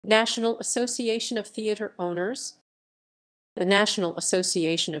National Association of Theater Owners. The National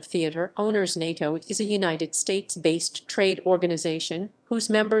Association of Theater Owners (NATO) is a United States-based trade organization whose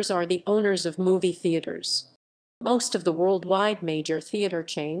members are the owners of movie theaters. Most of the worldwide major theater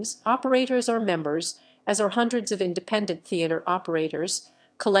chains operators are members, as are hundreds of independent theater operators.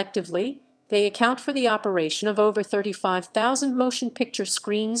 Collectively, they account for the operation of over 35,000 motion picture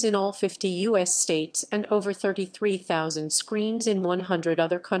screens in all 50 U.S. states and over 33,000 screens in 100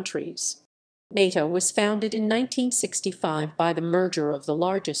 other countries. NATO was founded in 1965 by the merger of the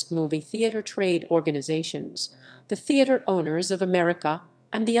largest movie theater trade organizations, the Theater Owners of America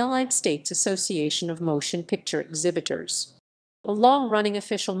and the Allied States Association of Motion Picture Exhibitors. The long-running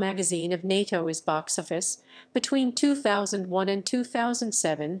official magazine of NATO is Boxoffice. Between 2001 and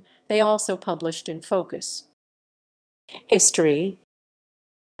 2007, they also published In Focus. History.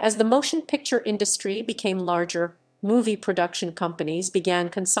 As the motion picture industry became larger, movie production companies began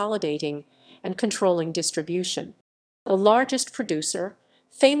consolidating and controlling distribution. The largest producer,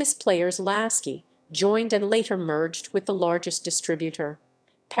 Famous Players Lasky, joined and later merged with the largest distributor,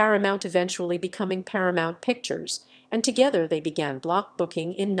 Paramount, eventually becoming Paramount Pictures, and together they began block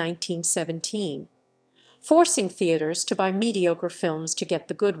booking in 1917, forcing theaters to buy mediocre films to get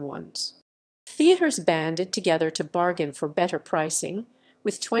the good ones. Theaters banded together to bargain for better pricing,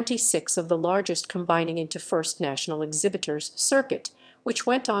 with 26 of the largest combining into First National Exhibitors Circuit, which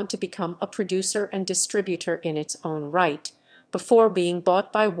went on to become a producer and distributor in its own right, before being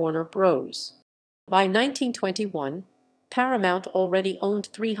bought by Warner Bros. By 1921, Paramount already owned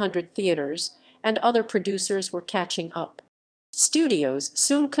 300 theaters, and other producers were catching up. Studios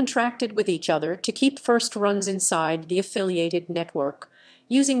soon contracted with each other to keep first runs inside the affiliated network,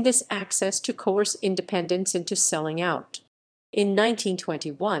 using this access to coerce independents into selling out. In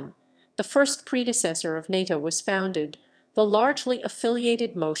 1921, the first predecessor of NATO was founded, the largely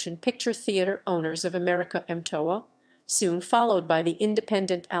affiliated Motion Picture Theater Owners of America (MTOA), soon followed by the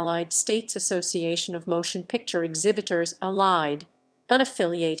independent Allied States Association of Motion Picture Exhibitors (Allied),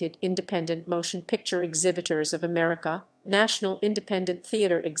 unaffiliated Independent Motion Picture Exhibitors of America, National Independent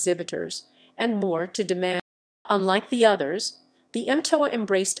Theater Exhibitors, and more to demand. Unlike the others, the MTOA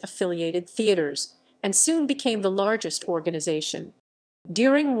embraced affiliated theaters and soon became the largest organization.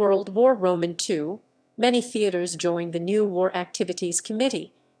 During World War II, many theaters joined the new War Activities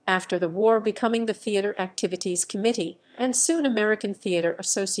Committee, after the war becoming the Theater Activities Committee, and soon American Theater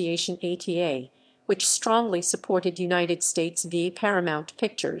Association (ATA), which strongly supported United States v. Paramount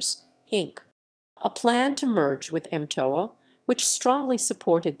Pictures, Inc. A plan to merge with MTOA, which strongly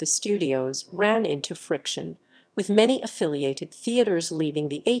supported the studios, ran into friction, with many affiliated theaters leaving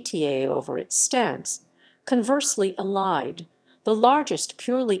the ATA over its stance. Conversely, Allied, the largest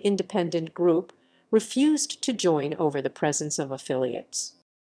purely independent group, refused to join over the presence of affiliates.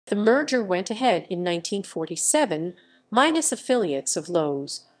 The merger went ahead in 1947, minus affiliates of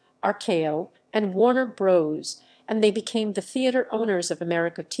Loews, RKO, and Warner Bros., and they became the Theater Owners of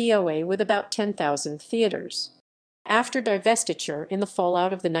America (TOA) with about 10,000 theaters. After divestiture in the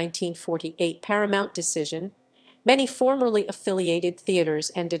fallout of the 1948 Paramount decision, many formerly affiliated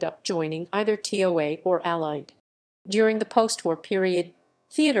theaters ended up joining either TOA or Allied. During the post-war period,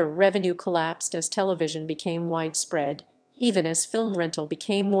 theater revenue collapsed as television became widespread, even as film rental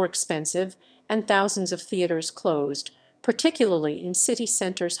became more expensive, and thousands of theaters closed, particularly in city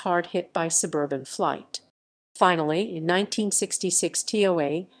centers hard hit by suburban flight. Finally, in 1966,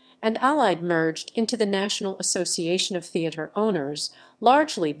 TOA and Allied merged into the National Association of Theater Owners,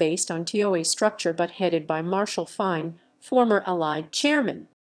 largely based on TOA structure but headed by Marshall Fine, former Allied chairman.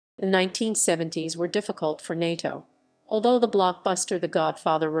 The 1970s were difficult for NATO. Although the blockbuster The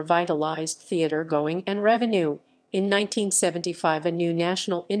Godfather revitalized theater-going and revenue, in 1975 a new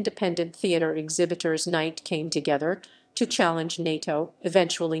National Independent Theater Exhibitors Night came together to challenge NATO,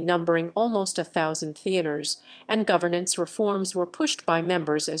 eventually numbering almost 1,000 theaters, and governance reforms were pushed by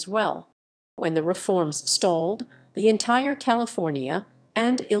members as well. When the reforms stalled, the entire California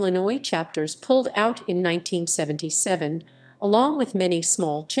and Illinois chapters pulled out in 1977, along with many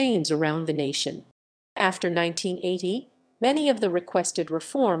small chains around the nation. After 1980, many of the requested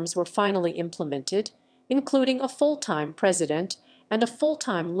reforms were finally implemented, including a full-time president and a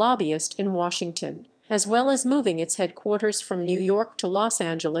full-time lobbyist in Washington, as well as moving its headquarters from New York to Los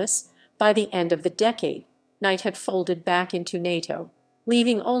Angeles. By the end of the decade, NITE had folded back into NATO,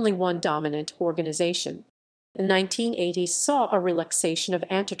 leaving only one dominant organization. The 1980s saw a relaxation of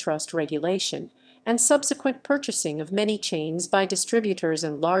antitrust regulation and subsequent purchasing of many chains by distributors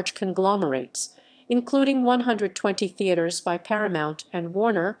and large conglomerates, including 120 theaters by Paramount and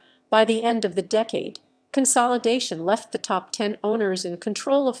Warner. By the end of the decade, Consolidation left the top 10 owners in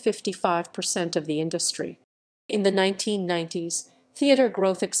control of 55% of the industry. In the 1990s, theater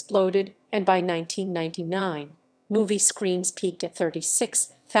growth exploded, and by 1999, movie screens peaked at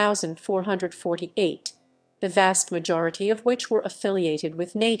 36,448, the vast majority of which were affiliated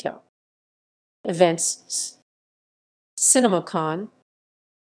with NATO. Events: CinemaCon.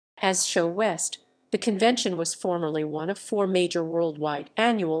 As Show West, the convention was formerly one of four major worldwide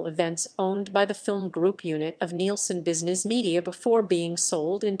annual events owned by the film group unit of Nielsen Business Media before being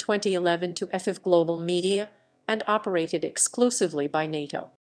sold in 2011 to FF Global Media and operated exclusively by NATO.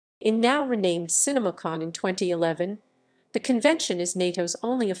 In now renamed CinemaCon in 2011, the convention is NATO's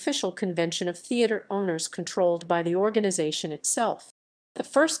only official convention of theater owners controlled by the organization itself. The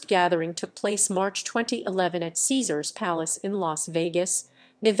first gathering took place March 2011 at Caesars Palace in Las Vegas,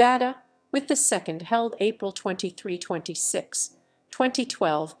 Nevada, with the second held April 23-26,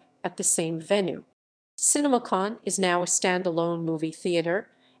 2012 at the same venue. CinemaCon is now a standalone movie theater,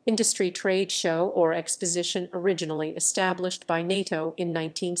 industry trade show or exposition originally established by NATO in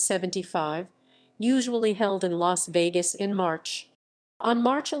 1975, usually held in Las Vegas in March. On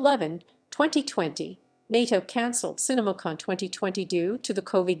March 11, 2020, NATO canceled CinemaCon 2020 due to the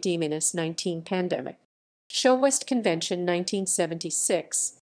COVID-19 pandemic. Show West Convention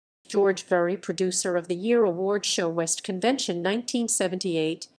 1976. George Very, Producer of the Year Award, Show West Convention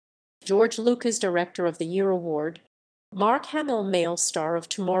 1978. George Lucas, Director of the Year Award. Mark Hamill, Male Star of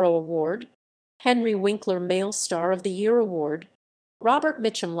Tomorrow Award. Henry Winkler, Male Star of the Year Award. Robert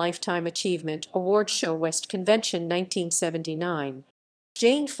Mitchum, Lifetime Achievement Award, Show West Convention 1979.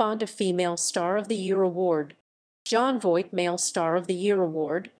 Jane Fonda, Female Star of the Year Award. Jon Voight, Male Star of the Year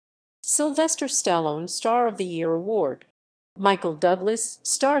Award. Sylvester Stallone, Star of the Year Award. Michael Douglas,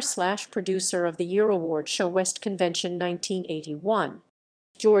 Star/Producer of the Year Award, Show West Convention 1981.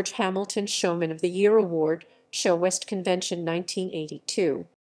 George Hamilton, Showman of the Year Award, Show West Convention 1982.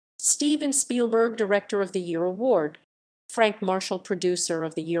 Steven Spielberg, Director of the Year Award. Frank Marshall, Producer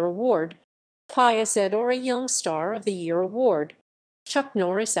of the Year Award. Kaya Zedora, Young Star of the Year Award. Chuck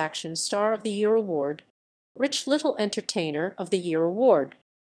Norris, Action Star of the Year Award. Rich Little, Entertainer of the Year Award.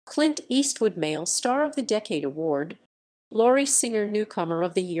 Clint Eastwood, Male Star of the Decade Award. Laurie Singer, Newcomer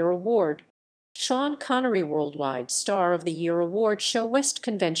of the Year Award. Sean Connery, Worldwide Star of the Year Award, Show West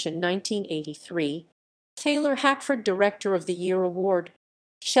Convention 1983. Taylor Hackford, Director of the Year Award.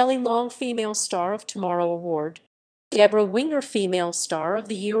 Shelley Long, Female Star of Tomorrow Award. Deborah Winger, Female Star of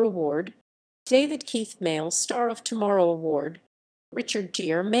the Year Award. David Keith, Male Star of Tomorrow Award. Richard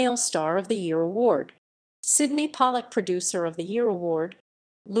Gere, Male Star of the Year Award. Sidney Pollack, Producer of the Year Award.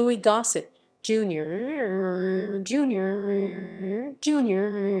 Louis Gossett, Jr., Jr., Jr.,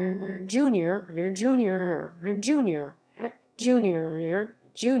 Jr., Jr., Jr., Jr.,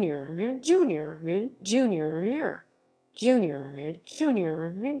 Junior, Junior, Junior,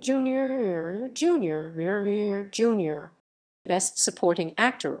 Junior, Junior. Best Supporting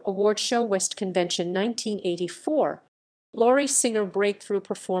Actor Award, Show West Convention 1984. Laurie Singer, Breakthrough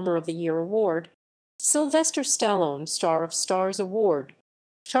Performer of the Year Award. Sylvester Stallone, Star of Stars Award.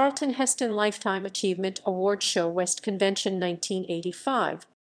 Charlton Heston, Lifetime Achievement Award, Show West Convention 1985.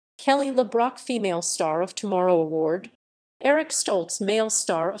 Kelly LeBrock, Female Star of Tomorrow Award. Eric Stoltz, Male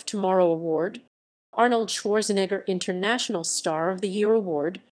Star of Tomorrow Award. Arnold Schwarzenegger, International Star of the Year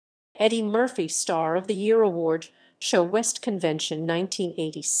Award. Eddie Murphy, Star of the Year Award, Show West Convention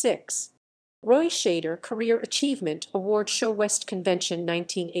 1986. Roy Scheider, Career Achievement Award, Show West Convention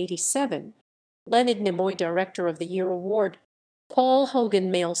 1987. Leonard Nimoy, Director of the Year Award. Paul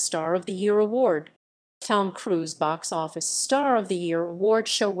Hogan, Male Star of the Year Award. Tom Cruise, Box Office Star of the Year Award,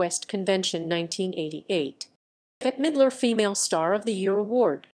 Show West Convention 1988. Bette Midler, Female Star of the Year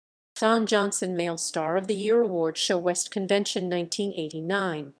Award. Don Johnson, Male Star of the Year Award, Show West Convention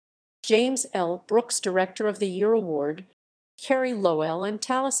 1989. James L. Brooks, Director of the Year Award. Carrie Lowell and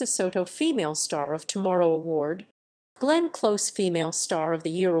Talisa Soto, Female Star of Tomorrow Award. Glenn Close, Female Star of the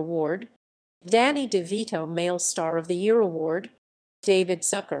Year Award. Danny DeVito, Male Star of the Year Award. David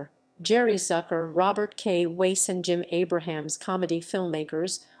Zucker, Jerry Zucker, Robert K. Weiss and Jim Abrahams, Comedy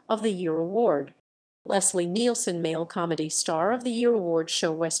Filmmakers of the Year Award. Leslie Nielsen, Male Comedy Star of the Year Award,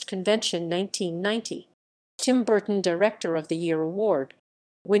 Show West Convention 1990. Tim Burton, Director of the Year Award.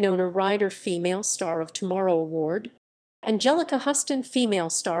 Winona Ryder, Female Star of Tomorrow Award. Angelica Huston, Female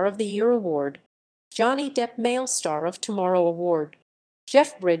Star of the Year Award. Johnny Depp, Male Star of Tomorrow Award.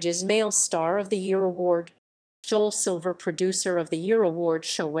 Jeff Bridges, Male Star of the Year Award. Joel Silver, Producer of the Year Award,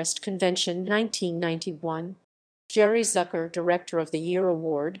 Show West Convention 1991. Jerry Zucker, Director of the Year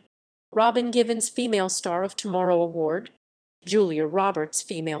Award. Robin Givens, Female Star of Tomorrow Award. Julia Roberts,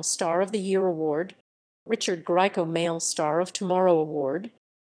 Female Star of the Year Award. Richard Grieco Male Star of Tomorrow Award,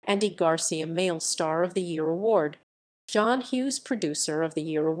 Andy Garcia Male Star of the Year Award, John Hughes Producer of the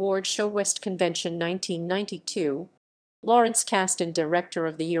Year Award, Show West Convention 1992, Lawrence Kasdan Director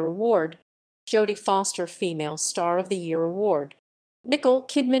of the Year Award, Jodie Foster Female Star of the Year Award, Nicole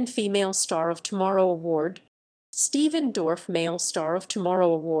Kidman Female Star of Tomorrow Award, Stephen Dorff Male Star of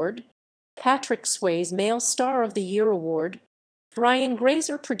Tomorrow Award, Patrick Swayze Male Star of the Year Award, Brian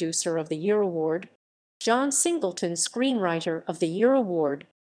Grazer Producer of the Year Award, John Singleton Screenwriter of the Year Award,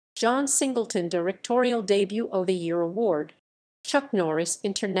 John Singleton Directorial Debut of the Year Award, Chuck Norris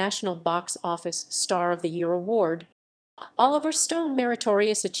International Box Office Star of the Year Award, Oliver Stone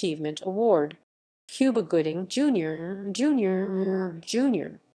Meritorious Achievement Award, Cuba Gooding Jr.,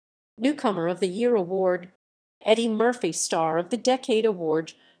 Newcomer of the Year Award, Eddie Murphy Star of the Decade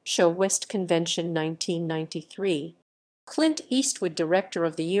Award, Show West Convention 1993, Clint Eastwood Director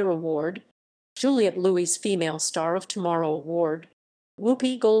of the Year Award, Juliette Lewis Female Star of Tomorrow Award,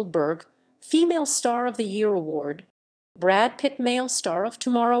 Whoopi Goldberg Female Star of the Year Award, Brad Pitt Male Star of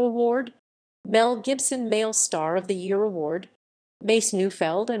Tomorrow Award, Mel Gibson Male Star of the Year Award, Mace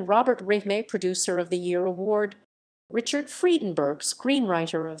Neufeld and Robert Rehme Producer of the Year Award, Richard Friedenberg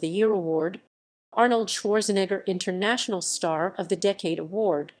Screenwriter of the Year Award, Arnold Schwarzenegger International Star of the Decade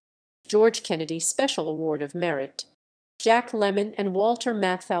Award, George Kennedy Special Award of Merit, Jack Lemmon and Walter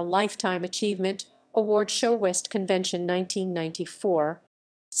Matthau Lifetime Achievement Award, Show West Convention 1994,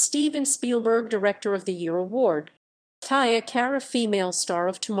 Steven Spielberg Director of the Year Award, Taya Cara Female Star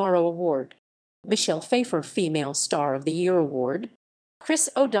of Tomorrow Award, Michelle Pfeiffer Female Star of the Year Award, Chris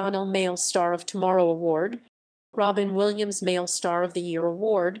O'Donnell Male Star of Tomorrow Award, Robin Williams Male Star of the Year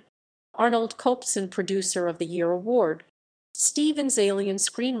Award, Arnold Kopsin Producer of the Year Award, Steven Zaillian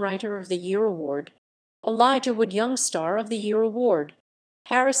Screenwriter of the Year Award, Elijah Wood Young Star of the Year Award,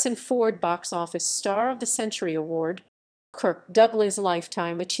 Harrison Ford Box Office Star of the Century Award, Kirk Douglas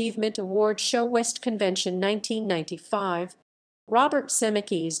Lifetime Achievement Award, Show West Convention 1995, Robert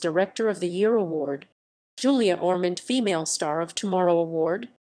Zemeckis Director of the Year Award, Julia Ormond Female Star of Tomorrow Award,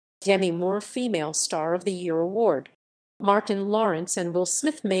 Demi Moore Female Star of the Year Award, Martin Lawrence and Will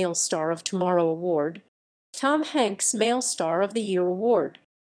Smith Male Star of Tomorrow Award, Tom Hanks Male Star of the Year Award,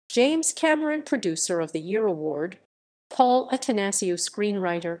 James Cameron Producer of the Year Award, Paul Atanasio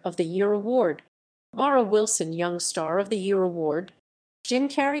Screenwriter of the Year Award, Mara Wilson Young Star of the Year Award, Jim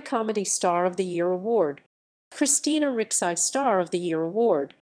Carrey Comedy Star of the Year Award, Christina Ricci Star of the Year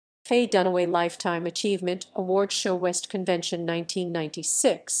Award, Faye Dunaway Lifetime Achievement Award, Show West Convention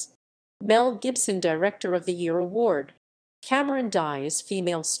 1996, Mel Gibson Director of the Year Award, Cameron Diaz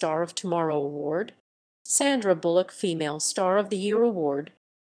Female Star of Tomorrow Award, Sandra Bullock Female Star of the Year Award,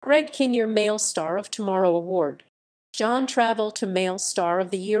 Greg Kinnear Male Star of Tomorrow Award, John Travolta Male Star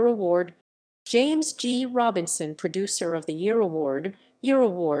of the Year Award, James G. Robinson Producer of the Year Award,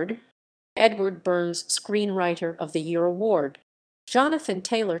 Edward Burns Screenwriter of the Year Award, Jonathan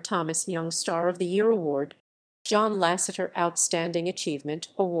Taylor Thomas Young Star of the Year Award, John Lasseter Outstanding Achievement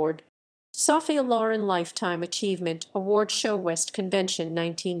Award, Sophia Loren Lifetime Achievement Award, Show West Convention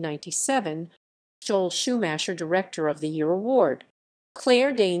 1997, Joel Schumacher Director of the Year Award,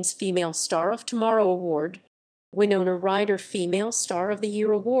 Claire Danes Female Star of Tomorrow Award, Winona Ryder Female Star of the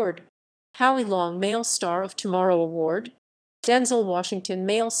Year Award, Howie Long Male Star of Tomorrow Award, Denzel Washington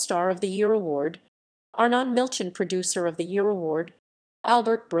Male Star of the Year Award, Arnon Milchan Producer of the Year Award,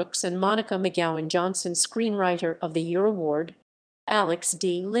 Albert Brooks and Monica McGowan Johnson Screenwriter of the Year Award, Alex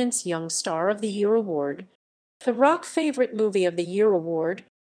D. Lintz Young Star of the Year Award, The Rock Favorite Movie of the Year Award,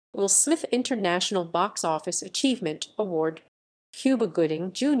 Will Smith International Box Office Achievement Award, Cuba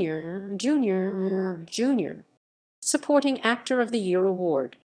Gooding Jr., Supporting Actor of the Year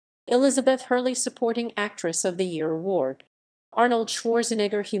Award, Elizabeth Hurley Supporting Actress of the Year Award, Arnold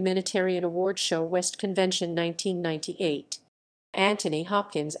Schwarzenegger Humanitarian Award, Show West Convention 1998, Anthony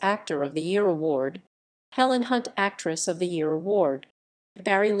Hopkins Actor of the Year Award, Helen Hunt Actress of the Year Award,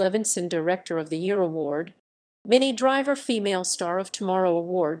 Barry Levinson Director of the Year Award, Minnie Driver Female Star of Tomorrow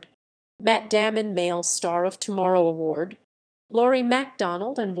Award, Matt Damon Male Star of Tomorrow Award, Laurie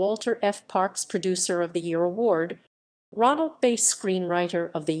MacDonald and Walter F. Parks Producer of the Year Award, Ronald Bass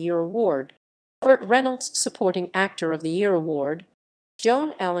Screenwriter of the Year Award, Burt Reynolds Supporting Actor of the Year Award,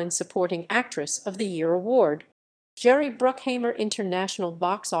 Joan Allen Supporting Actress of the Year Award, Jerry Bruckheimer International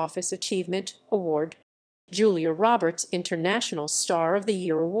Box Office Achievement Award, Julia Roberts International Star of the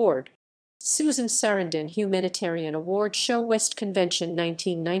Year Award, Susan Sarandon Humanitarian Award, Show West Convention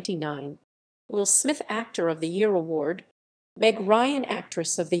 1999, Will Smith Actor of the Year Award, Meg Ryan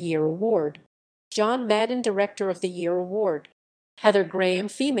Actress of the Year Award, John Madden Director of the Year Award, Heather Graham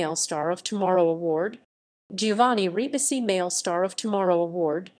Female Star of Tomorrow Award, Giovanni Ribisi Male Star of Tomorrow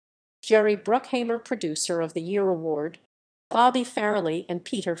Award, Jerry Bruckheimer Producer of the Year Award, Bobby Farrelly and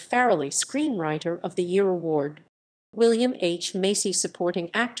Peter Farrelly Screenwriter of the Year Award, William H. Macy Supporting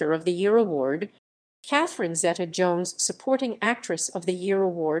Actor of the Year Award, Catherine Zeta-Jones Supporting Actress of the Year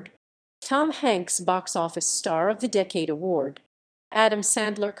Award, Tom Hanks Box Office Star of the Decade Award, Adam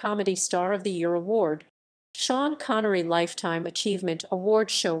Sandler Comedy Star of the Year Award, Sean Connery Lifetime Achievement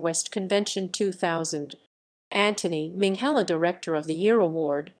Award Show West Convention 2000, Anthony Minghella Director of the Year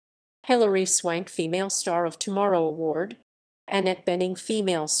Award, Hilary Swank Female Star of Tomorrow Award, Annette Bening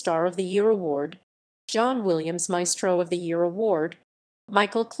Female Star of the Year Award, John Williams Maestro of the Year Award,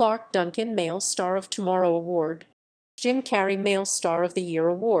 Michael Clark Duncan Male Star of Tomorrow Award, Jim Carrey Male Star of the Year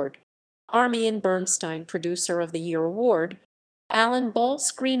Award, Armin Bernstein Producer of the Year Award, Alan Ball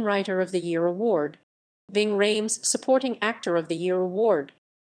Screenwriter of the Year Award, Ving Rhames Supporting Actor of the Year Award,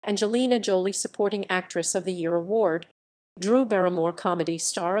 Angelina Jolie Supporting Actress of the Year Award, Drew Barrymore Comedy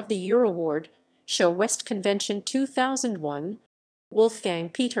Star of the Year Award, Show West Convention 2001, Wolfgang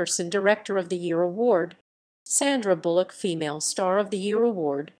Peterson Director of the Year Award, Sandra Bullock Female Star of the Year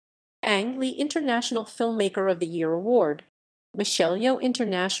Award, Ang Lee International Filmmaker of the Year Award, Michelle Yeoh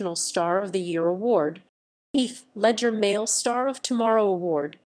International Star of the Year Award, Heath Ledger Male Star of Tomorrow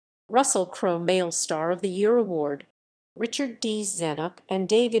Award, Russell Crowe Male Star of the Year Award, Richard D. Zanuck and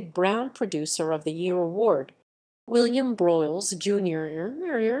David Brown Producer of the Year Award, William Broyles Jr.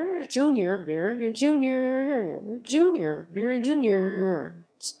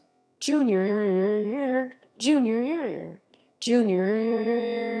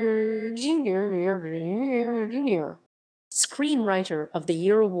 Screenwriter of the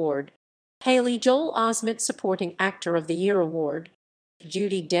Year Award, Haley Joel Osment Supporting Actor of the Year Award,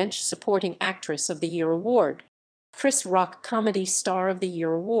 Judi Dench Supporting Actress of the Year Award, Chris Rock Comedy Star of the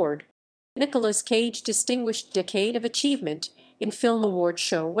Year Award, Nicolas Cage Distinguished Decade of Achievement in Film Award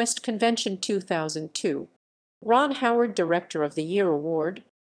Show West Convention 2002, Ron Howard Director of the Year Award,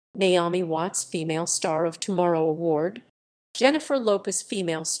 Naomi Watts Female Star of Tomorrow Award, Jennifer Lopez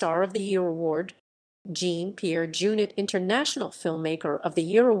Female Star of the Year Award, Jean-Pierre Jeunet International Filmmaker of the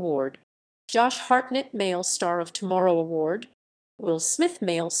Year Award, Josh Hartnett Male Star of Tomorrow Award, Will Smith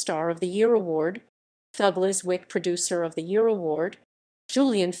Male Star of the Year Award, Douglas Wick Producer of the Year Award,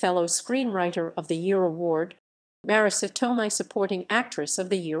 Julian Fellows Screenwriter of the Year Award, Marisa Tomei Supporting Actress of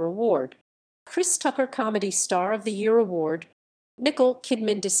the Year Award, Chris Tucker Comedy Star of the Year Award, Nicole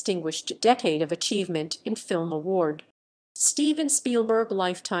Kidman Distinguished Decade of Achievement in Film Award, Steven Spielberg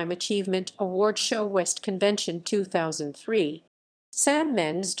Lifetime Achievement Award Show West Convention 2003, Sam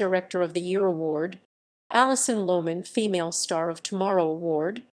Mendes Director of the Year Award, Alison Lohman Female Star of Tomorrow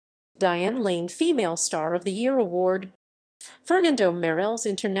Award, Diane Lane Female Star of the Year Award, Fernando Meirelles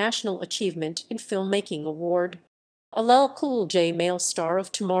International Achievement in Filmmaking Award, LL Cool J Male Star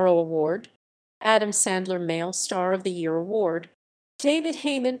of Tomorrow Award, Adam Sandler Male Star of the Year Award, David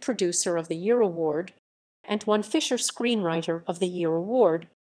Heyman Producer of the Year Award, Antoine Fisher Screenwriter of the Year Award,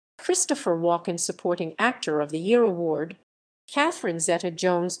 Christopher Walken Supporting Actor of the Year Award, Catherine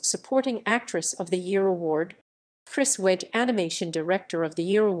Zeta-Jones Supporting Actress of the Year Award, Chris Wedge Animation Director of the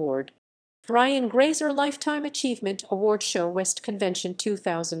Year Award, Brian Grazer Lifetime Achievement Award Show West Convention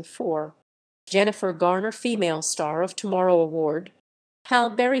 2004, Jennifer Garner Female Star of Tomorrow Award, Halle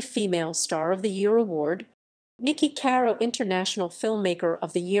Berry Female Star of the Year Award, Nikki Caro International Filmmaker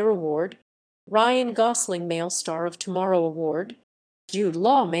of the Year Award, Ryan Gosling Male Star of Tomorrow Award, Jude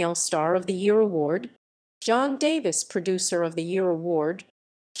Law Male Star of the Year Award, John Davis Producer of the Year Award,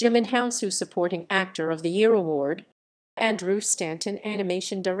 Jim Hounsou Supporting Actor of the Year Award, Andrew Stanton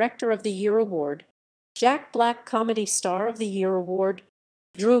Animation Director of the Year Award, Jack Black Comedy Star of the Year Award,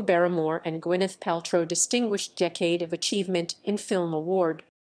 Drew Barrymore and Gwyneth Paltrow Distinguished Decade of Achievement in Film Award,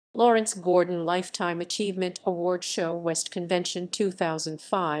 Lawrence Gordon Lifetime Achievement Award Show West Convention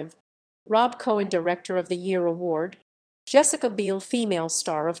 2005, Rob Cohen Director of the Year Award, Jessica Biel Female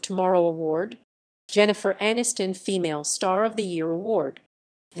Star of Tomorrow Award, Jennifer Aniston Female Star of the Year Award,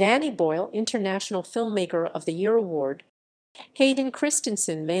 Danny Boyle International Filmmaker of the Year Award, Hayden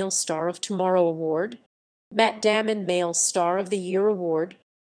Christensen Male Star of Tomorrow Award, Matt Damon Male Star of the Year Award,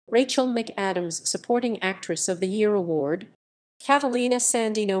 Rachel McAdams Supporting Actress of the Year Award, Catalina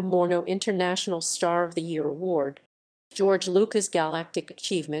Sandino Morno International Star of the Year Award, George Lucas Galactic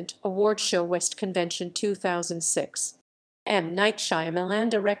Achievement Award Show West Convention 2006, M. Night Shyamalan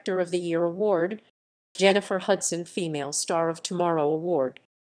Director of the Year Award, Jennifer Hudson Female Star of Tomorrow Award,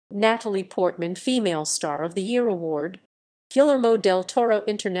 Natalie Portman Female Star of the Year Award, Guillermo del Toro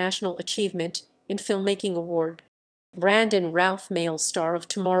International Achievement in Filmmaking Award, Brandon Routh Male Star of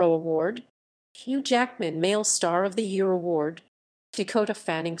Tomorrow Award, Hugh Jackman Male Star of the Year Award, Dakota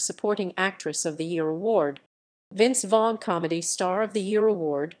Fanning Supporting Actress of the Year Award, Vince Vaughn Comedy Star of the Year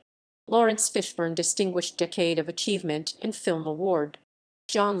Award, Lawrence Fishburne Distinguished Decade of Achievement in Film Award,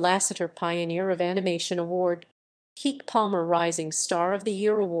 John Lasseter Pioneer of Animation Award, Keke Palmer Rising Star of the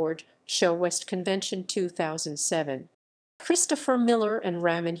Year Award, Show West Convention 2007, Christopher Miller and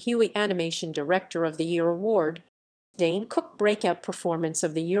Ramin Huey Animation Director of the Year Award, Dane Cook Breakout Performance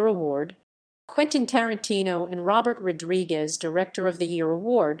of the Year Award, Quentin Tarantino and Robert Rodriguez Director of the Year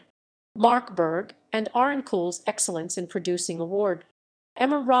Award, Mark Berg and Aaron Cool's Excellence in Producing Award,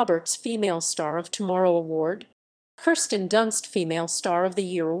 Emma Roberts Female Star of Tomorrow Award, Kirsten Dunst Female Star of the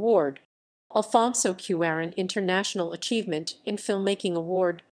Year Award, Alfonso Cuarón International Achievement in Filmmaking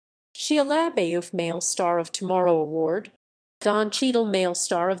Award, Sheila Bayoof Male Star of Tomorrow Award, Don Cheadle Male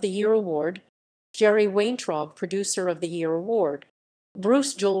Star of the Year Award, Jerry Weintraub Producer of the Year Award,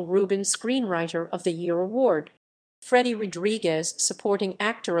 Bruce Joel Rubin Screenwriter of the Year Award, Freddie Rodriguez Supporting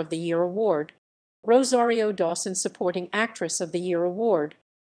Actor of the Year Award, Rosario Dawson Supporting Actress of the Year Award,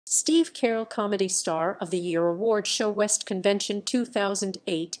 Steve Carell Comedy Star of the Year Award, Show West Convention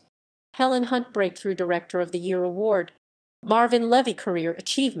 2008, Helen Hunt Breakthrough Director of the Year Award, Marvin Levy Career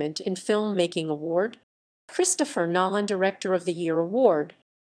Achievement in Filmmaking Award, Christopher Nolan Director of the Year Award,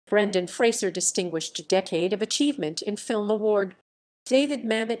 Brendan Fraser Distinguished Decade of Achievement in Film Award, David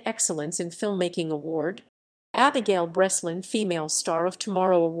Mamet Excellence in Filmmaking Award, Abigail Breslin Female Star of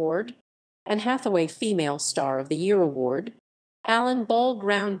Tomorrow Award, Anne Hathaway Female Star of the Year Award, Alan Ball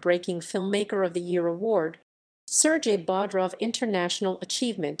Groundbreaking Filmmaker of the Year Award, Sergei Bodrov International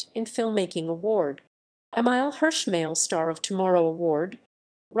Achievement in Filmmaking Award, Emile Hirsch Male Star of Tomorrow Award,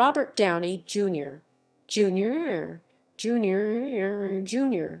 Robert Downey Jr., Jr., Jr.,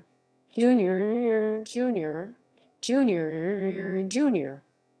 Jr., Jr., Jr., Junior, Junior, Junior,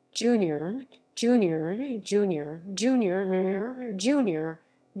 Junior, Junior, Junior, Junior,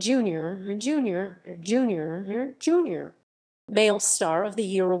 Junior, Junior, Junior, Junior. Male Star of the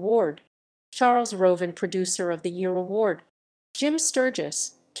Year Award, Charles Roven Producer of the Year Award, Jim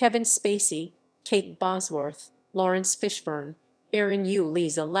Sturgis, Kevin Spacey, Kate Bosworth, Lawrence Fishburne, Erin Yu,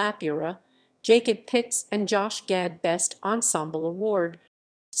 Lisa Lapura, Jacob Pitts, and Josh Gad Best Ensemble Award,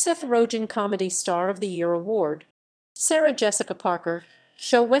 Seth Rogen Comedy Star of the Year Award, Sarah Jessica Parker,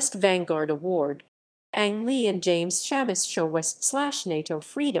 Show West Vanguard Award, Ang Lee and James Shamus Show West/NATO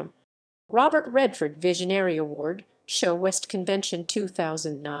Freedom, Robert Redford Visionary Award, Show West Convention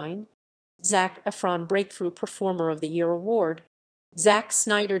 2009, Zac Efron Breakthrough Performer of the Year Award, Zack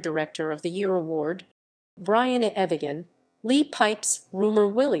Snyder Director of the Year Award, Brian Evigan, Lee Pipes, Rumor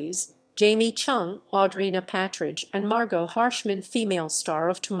Willis, Jamie Chung, Audrina Patridge, and Margot Harshman Female Star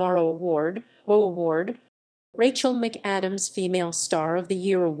of Tomorrow Award, Rachel McAdams Female Star of the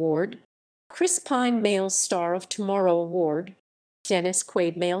Year Award, Chris Pine Male Star of Tomorrow Award, Dennis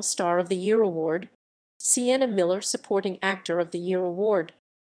Quaid Male Star of the Year Award, Sienna Miller Supporting Actor of the Year Award,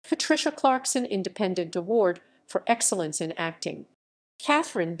 Patricia Clarkson Independent Award for Excellence in Acting,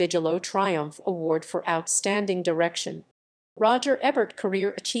 Catherine Bigelow Triumph Award for Outstanding Direction, Roger Ebert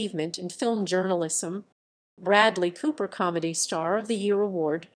Career Achievement in Film Journalism, Bradley Cooper Comedy Star of the Year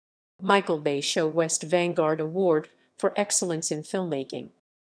Award, Michael Bay Show West Vanguard Award for Excellence in Filmmaking,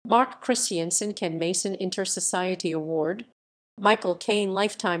 Mark Christiansen Ken Mason Inter-Society Award, Michael Caine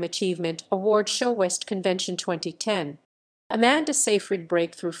Lifetime Achievement Award Show West Convention 2010, Amanda Seyfried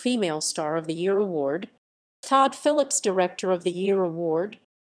Breakthrough Female Star of the Year Award, Todd Phillips Director of the Year Award,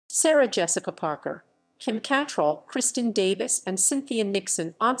 Sarah Jessica Parker, Kim Cattrall, Kristen Davis, and Cynthia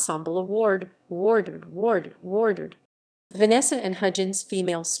Nixon Ensemble Award, awarded. Vanessa Ann Hudgens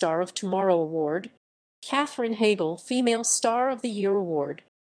Female Star of Tomorrow Award, Katherine Hagel Female Star of the Year Award,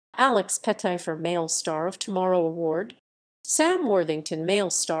 Alex Pettyfer Male Star of Tomorrow Award, Sam Worthington Male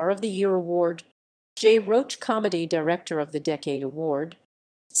Star of the Year Award, Jay Roach Comedy Director of the Decade Award,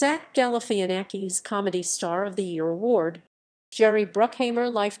 Zach Galifianakis Comedy Star of the Year Award, Jerry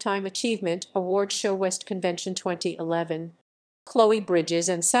Bruckheimer Lifetime Achievement Award Show West Convention 2011, Chloe Bridges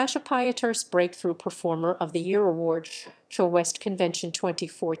and Sasha Pieters Breakthrough Performer of the Year Award Show West Convention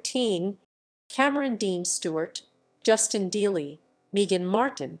 2014, Cameron Dean Stewart, Justin Dealey, Megan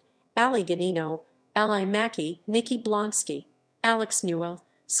Martin, Ali Ganino, Ali Mackey, Nikki Blonsky, Alex Newell,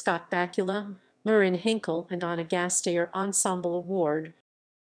 Scott Bakula, Marin Hinkle, and Anna Gasteyer Ensemble Award.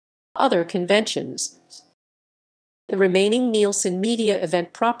 Other conventions. The remaining Nielsen Media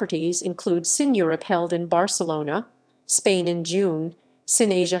event properties include Cine Europe held in Barcelona, Spain in June,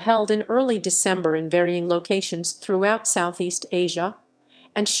 Cine Asia held in early December in varying locations throughout Southeast Asia,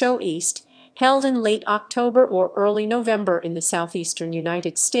 and Show East held in late October or early November in the southeastern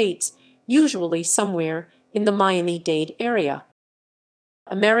United States, usually somewhere in the Miami-Dade area.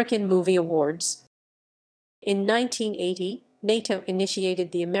 American Movie Awards. In 1980, NATO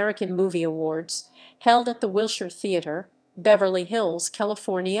initiated the American Movie Awards, held at the Wilshire Theater, Beverly Hills,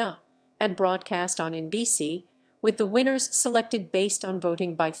 California, and broadcast on NBC, with the winners selected based on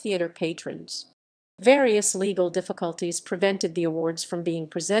voting by theater patrons. Various legal difficulties prevented the awards from being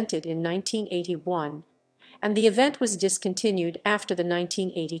presented in 1981, and the event was discontinued after the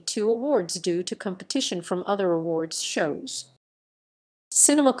 1982 awards due to competition from other awards shows.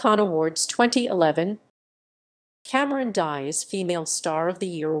 CinemaCon Awards 2011. Cameron Diaz Female Star of the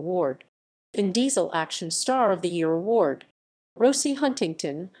Year Award. Vin Diesel Action Star of the Year Award. Rosie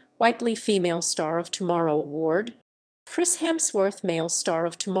Huntington Whiteley Female Star of Tomorrow Award. Chris Hemsworth Male Star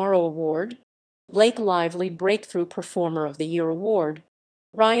of Tomorrow Award. Blake Lively Breakthrough Performer of the Year Award.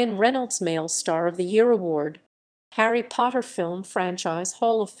 Ryan Reynolds Male Star of the Year Award. Harry Potter Film Franchise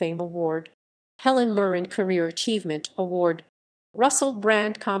Hall of Fame Award. Helen Mirren Career Achievement Award. Russell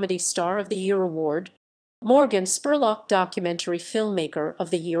Brand Comedy Star of the Year Award. Morgan Spurlock Documentary Filmmaker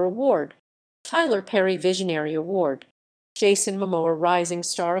of the Year Award. Tyler Perry Visionary Award. Jason Momoa Rising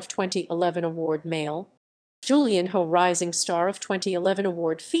Star of 2011 Award Male. Julianne Hough Rising Star of 2011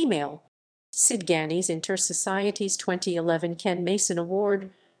 Award Female. Sid Gani's Inter-Societies 2011 Ken Mason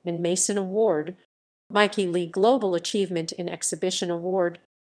Award and Mason Award. Mikey Lee Global Achievement in Exhibition Award.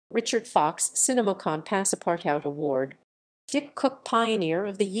 Richard Fox CinemaCon Passapartout Award. Dick Cook Pioneer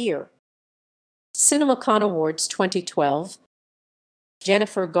of the Year. CinemaCon Awards 2012.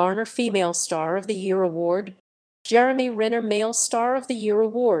 Jennifer Garner Female Star of the Year Award. Jeremy Renner Male Star of the Year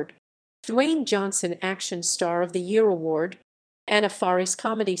Award. Dwayne Johnson Action Star of the Year Award. Anna Faris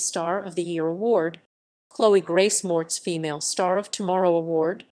Comedy Star of the Year Award. Chloe Grace Moretz Female Star of Tomorrow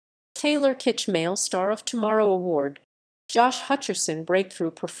Award. Taylor Kitsch Male Star of Tomorrow Award. Josh Hutcherson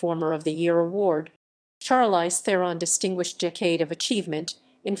Breakthrough Performer of the Year Award. Charlize Theron Distinguished Decade of Achievement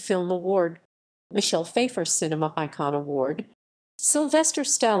in Film Award. Michelle Pfeiffer Cinema Icon Award. Sylvester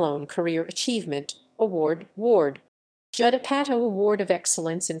Stallone Career Achievement Award. Judd Apatow Award of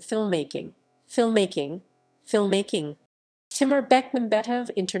Excellence in Filmmaking. Timur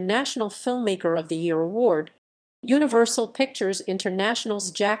Bekmambetov International Filmmaker of the Year Award. Universal Pictures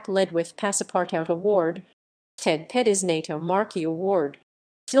International's Jack Ledwith Passapartout Award. Ted Pettis NATO Marquee Award.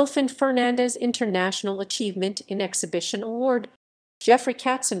 Dilfin Fernandez International Achievement in Exhibition Award. Jeffrey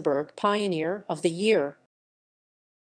Katzenberg Pioneer of the Year.